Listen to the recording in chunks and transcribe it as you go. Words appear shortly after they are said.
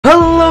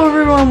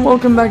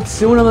welcome back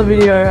to another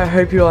video. I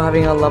hope you're all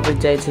having a lovely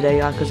day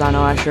today, because I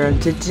know I sure am.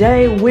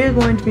 Today we're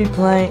going to be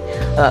playing,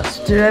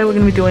 today we're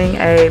going to be doing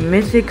a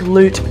Mythic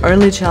loot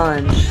only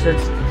challenge. So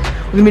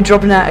we're going to be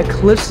dropping out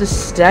Eclipse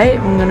Estate.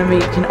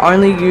 Can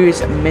only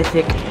use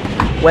Mythic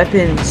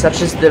weapons such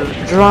as the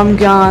drum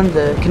gun,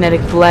 the kinetic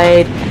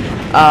blade,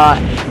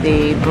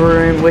 the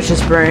broom,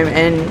 witch's broom,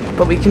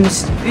 but we can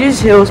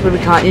use heals, but we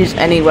can't use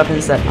any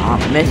weapons that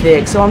aren't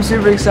Mythic. So I'm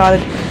super excited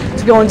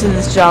to go into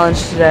this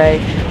challenge today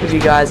with you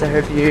guys. I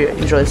hope you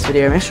enjoy this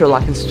video. Make sure to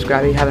like and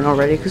subscribe if you haven't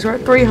already, because we're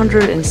at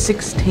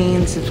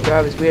 316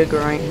 subscribers. We've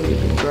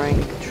been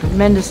growing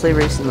tremendously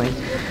recently,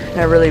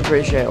 and I really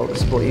appreciate all the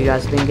support you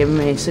guys have been giving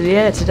me. So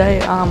yeah, today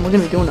we're going to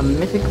be doing a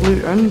Mythic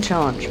loot only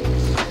challenge.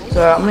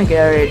 So I'm going to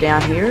go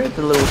down here,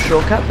 the little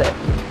shortcut that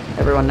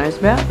everyone knows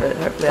about, but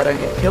hopefully I don't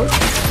get killed.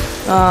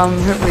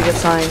 Hopefully we get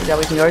something that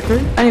we can go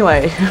through.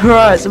 Anyway,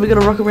 alright, so we got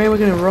a rocket ram. We're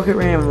going to rocket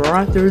ram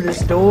right through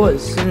this door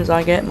as soon as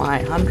I get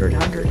my 100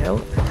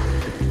 health.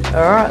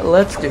 Alright,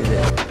 let's do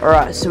this.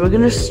 Alright, so we're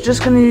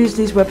just gonna use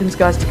these weapons,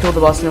 guys, to kill the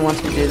boss, and then once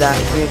we do that,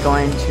 we're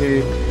going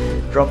to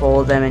drop all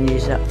of them and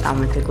use our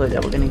Mythic loot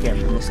that we're going to get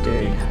from this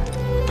dude.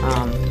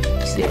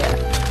 So yeah,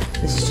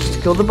 this is just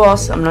to kill the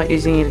boss. I'm not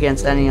using it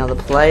against any other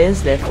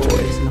players, therefore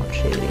it's not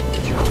cheating.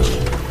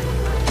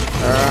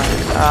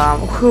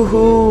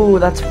 Alright,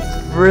 that's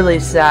really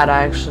sad,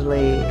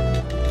 actually.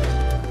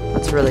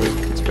 It's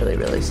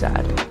really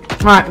sad.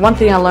 Alright, one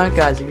thing I learned,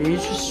 guys, if you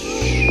just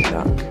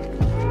chuck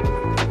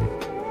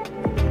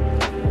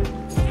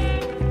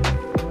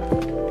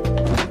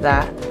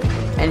that,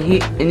 and he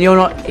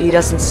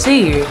doesn't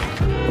see you,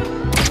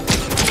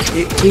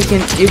 you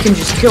can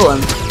just kill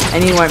him,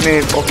 and he won't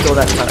move or kill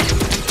that toad.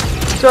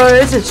 So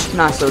it's a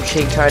nice little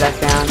cheat code I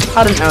found.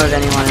 I don't know if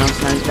anyone else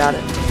knows about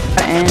it.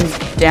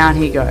 And down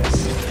he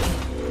goes.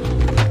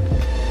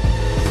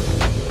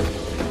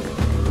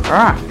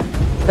 Alright,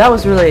 that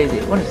was really easy.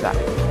 What is that?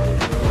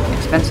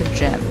 Expensive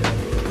gem.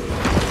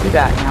 Too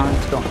bad, now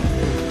it's gone.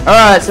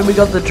 Alright, so we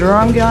got the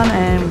drum gun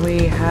and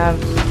we have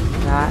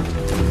that.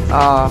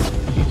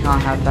 You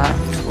can't have that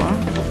as well.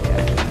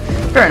 Okay.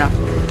 Fair enough.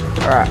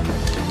 Alright.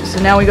 So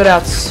now we got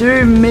our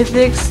two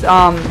mythics.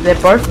 They're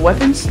both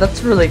weapons.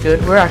 That's really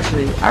good.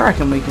 I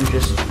reckon we can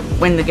just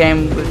win the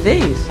game with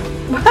these.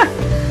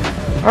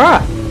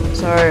 Alright.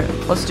 So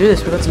let's do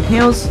this. We've got some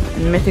heals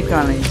and mythic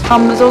only.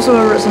 There's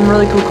also some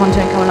really cool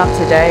content coming up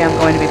today. I'm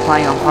going to be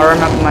playing a horror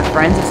map with my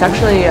friends. It's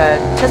actually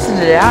tested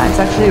it out. It's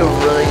actually a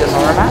really good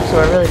horror map, so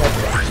I really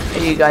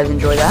hope you guys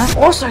enjoy that.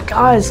 Also,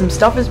 guys, some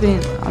stuff has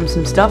been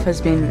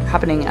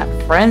happening at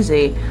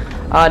Frenzy.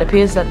 It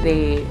appears that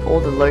all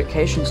the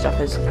location stuff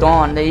has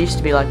gone. There used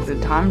to be like the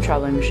time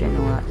traveling machine and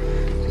all that.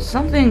 So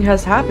something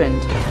has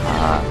happened.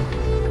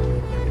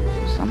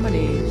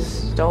 Somebody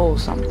stole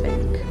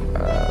something.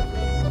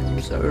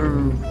 So I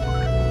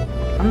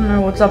don't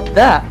know what's up with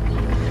that.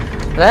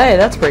 But hey,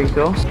 that's pretty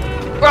cool.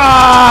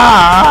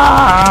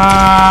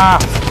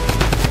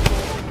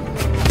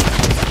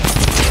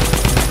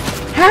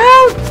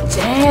 How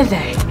dare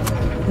they?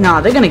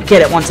 Nah, they're gonna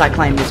get it once I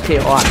claim this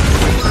POI.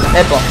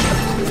 They're blocked.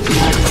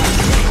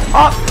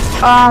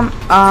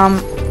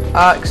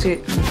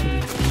 Excuse.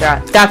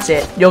 Alright, that's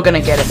it. You're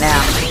gonna get it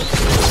now.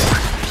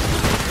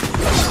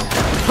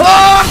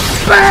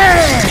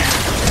 Bam!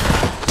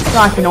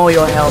 Sucking all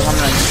your health. I'm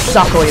gonna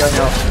suck all your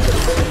health.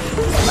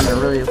 I'm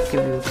gonna really give you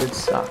a good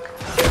suck.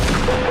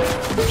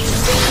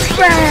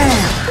 Bam!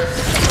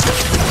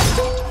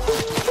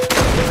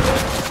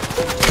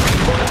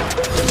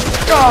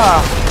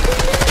 Oh,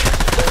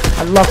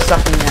 I love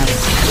sucking them.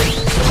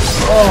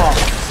 Oh,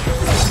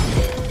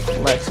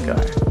 let's go.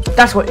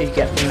 That's what you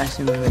get for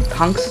messing with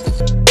punks.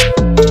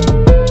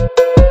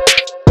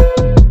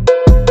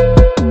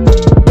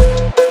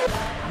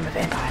 I'm a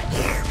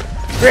vampire.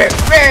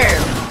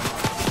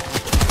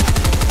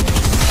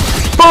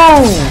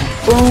 Boom!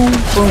 Boom!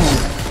 Boom!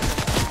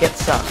 Get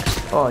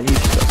sucked. Oh, you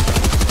just got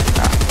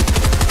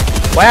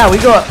sucked. Right. Wow, we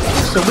got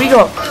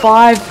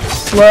 5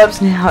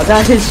 slurps now.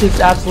 That is just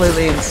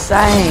absolutely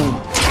insane.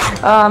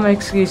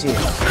 Excuse you.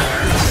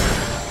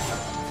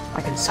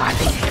 I can side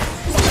me.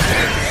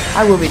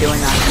 I will be doing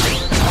that.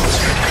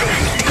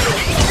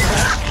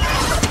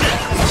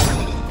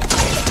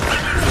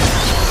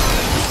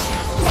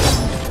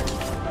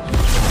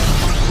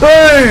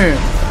 Boom!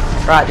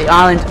 Right, the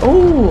island.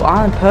 Ooh,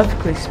 island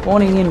perfectly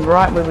spawning in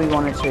right where we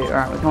wanted to.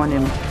 Alright, we're coming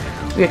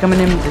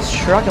in with this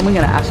truck, and we're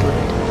gonna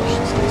absolutely demolish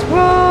this place.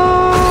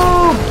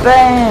 Whoa!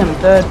 Bam!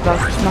 Third buff.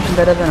 Nothing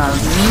better than a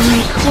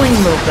clean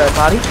little third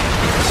party.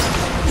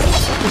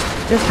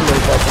 Just a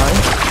little third party.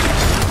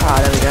 Ah,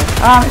 there we go.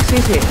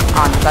 Excuse me.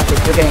 No, that's it.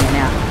 You're getting it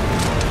now.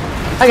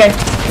 Okay,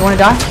 you wanna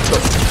die?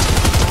 Good.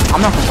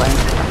 I'm not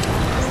complaining.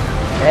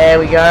 There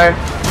we go.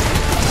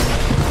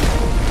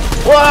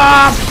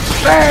 Whoa!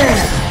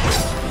 Bam!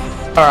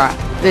 Alright,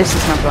 this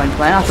is not going to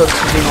plan. I thought this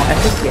would be more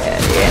epic. Yeah,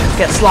 let's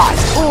get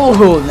sliced.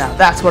 Ooh, now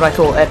that's what I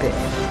call epic.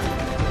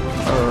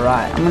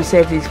 Alright, I'm going to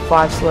save these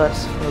 5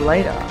 slurps for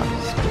later.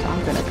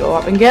 I'm going to go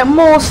up and get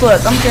more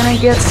slurps. I'm going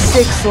to get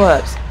 6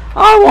 slurps.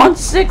 I want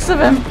 6 of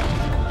them.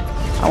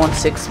 I want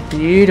 6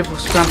 beautiful,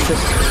 scrumptious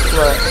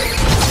slurps.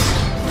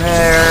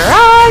 Where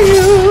are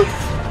you?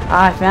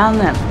 I found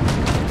them.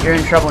 You're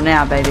in trouble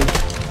now, baby.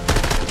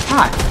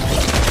 Hi.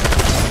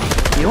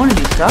 You want to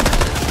be stuck?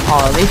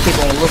 Oh, these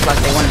people look like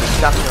they want to be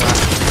stuck to us.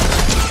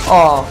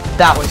 Oh,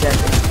 that was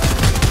epic.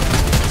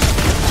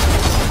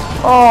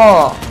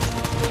 Oh.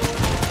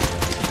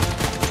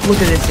 Look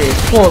at this dude.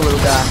 Poor little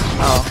guy.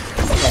 Oh,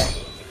 okay.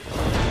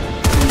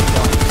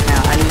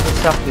 Now, I need to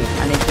stop you.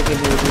 I need to give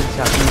you a good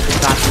stop. I need to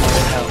start some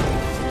more help.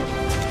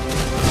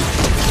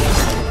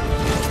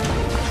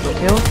 Still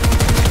killed?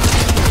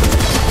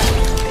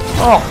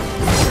 Oh.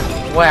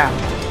 Wow.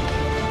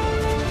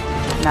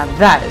 Now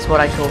that is what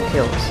I call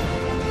kills.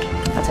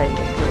 That's how you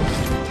get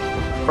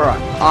kills.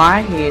 Alright,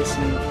 I hear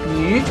some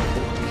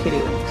beautiful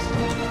kitty winks.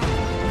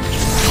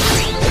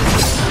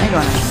 Hang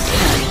on.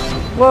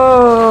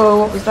 Whoa,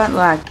 what was that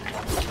lag?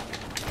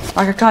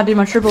 Like I can't do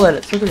my triple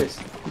edits. Look at this.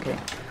 Okay,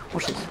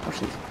 watch this, watch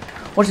this.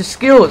 Watch the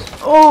skills.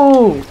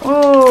 Oh,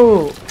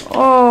 oh,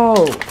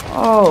 oh,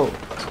 oh.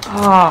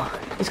 Ah,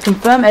 is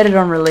confirm edit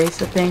on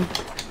release a thing?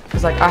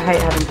 Because like I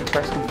hate having to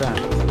press confirm.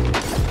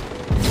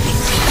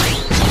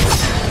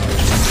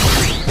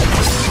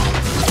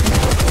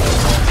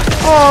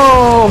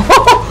 Oh!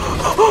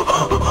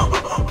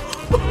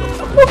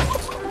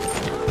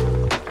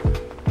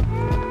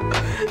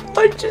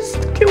 I just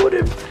killed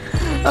him.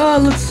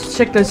 Let's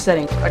check those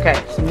settings. Okay,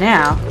 so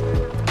now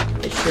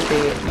it should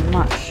be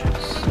much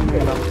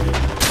smoother.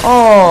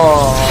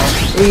 Oh,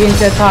 you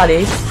insert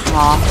parties.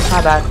 Aw,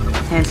 my bad.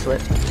 Hand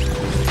slip.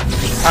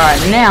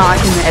 Alright, now I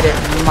can edit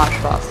much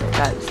faster.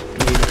 That is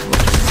beautiful.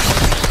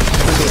 It's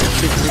gonna be a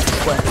super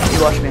square. You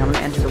watch me, I'm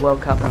gonna enter the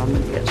World Cup and I'm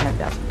gonna get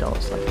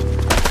 $10,000. Like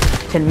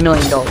 $10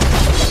 million.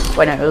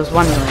 Wait, no, it was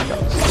 $1 million.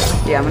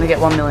 Yeah, I'm gonna get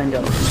 $1 million. Yeah,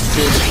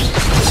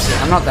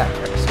 I'm not that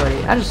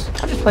sweaty. I just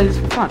play this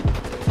for fun.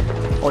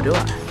 Or do I?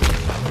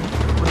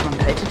 What am I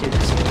paid to do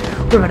this?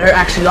 What if I don't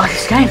actually like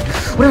this game?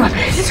 What am I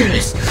paid to do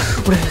this?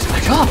 What if it's my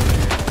job?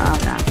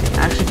 No,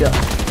 I actually do it.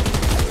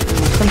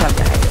 Sometimes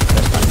I hate it.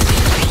 That's fun.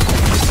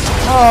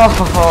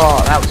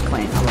 Oh, that was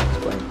clean. I love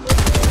this blade.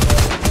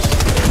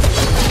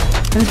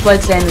 Can this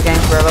blade stay in the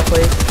game forever,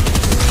 please?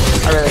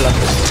 I really love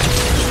this.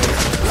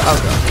 Oh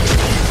god.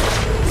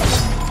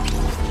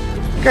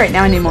 Great,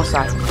 now I need more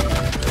sight.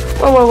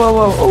 Whoa, whoa, whoa,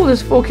 whoa. Oh,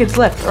 there's 4 kids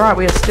left. Alright,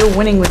 we are still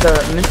winning with the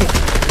Mythic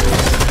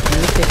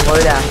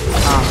loadout.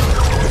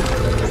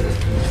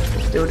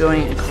 Still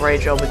doing a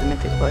great job with the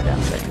Mythic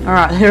loadout setting.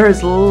 Alright, there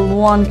is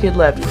 1 kid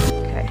left.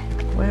 Okay,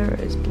 where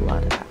is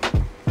blood at?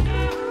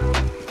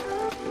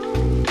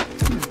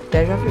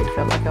 Deja vu,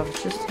 felt like I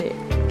was just here.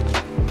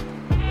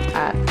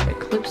 At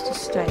Eclipse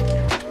Estate.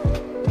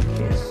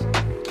 Yes,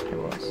 I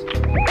was.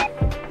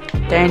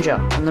 Danger,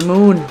 on the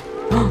moon.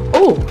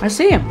 Oh, I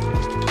see him.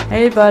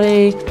 Hey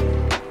buddy.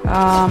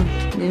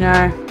 You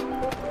know,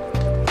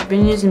 I've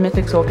been using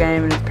Mythic's all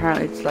game and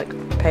apparently it's like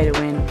pay to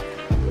win.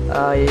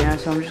 You know,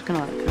 so I'm just gonna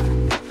like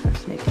kinda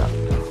sneak up.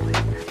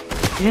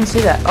 You didn't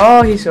see that.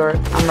 Oh, he saw it.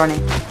 I'm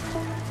running.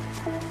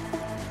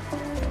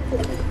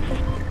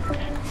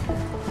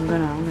 I'm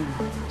gonna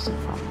have some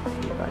fun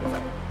with you, buddy.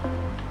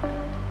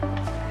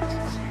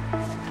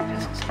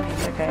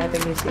 Okay, I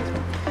think he sees me.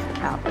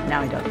 Oh, but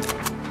now he doesn't.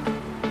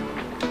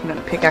 I'm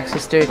gonna pickaxe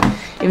this dude.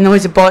 Even though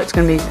he's a bot, it's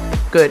gonna be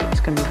good. It's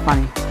gonna be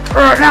funny.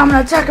 Alright, now I'm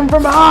gonna attack him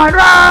from behind.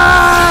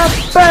 Ah,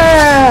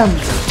 bam!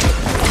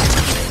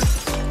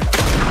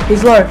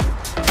 He's low.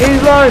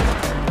 He's low.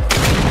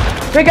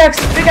 Pickaxe,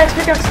 pickaxe,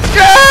 pickaxe.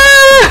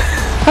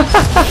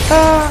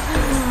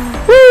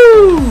 Ah!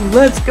 Woo!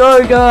 Let's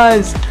go,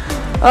 guys.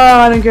 Oh,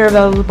 I don't care if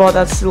that was a bot.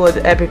 That's still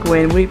an epic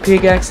win. We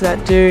pickaxe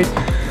that dude.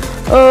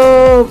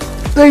 Oh,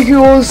 thank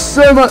you all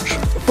so much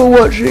for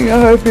watching. I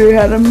hope you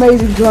had an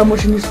amazing time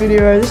watching this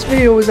video. This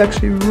video was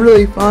actually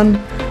really fun.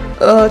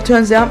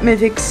 Turns out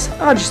Mythics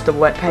are just a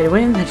wet pay to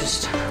win. They're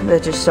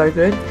just so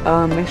good.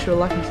 Make sure to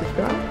like and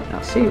subscribe. And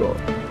I'll see you all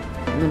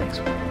in the next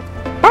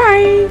one.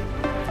 Bye!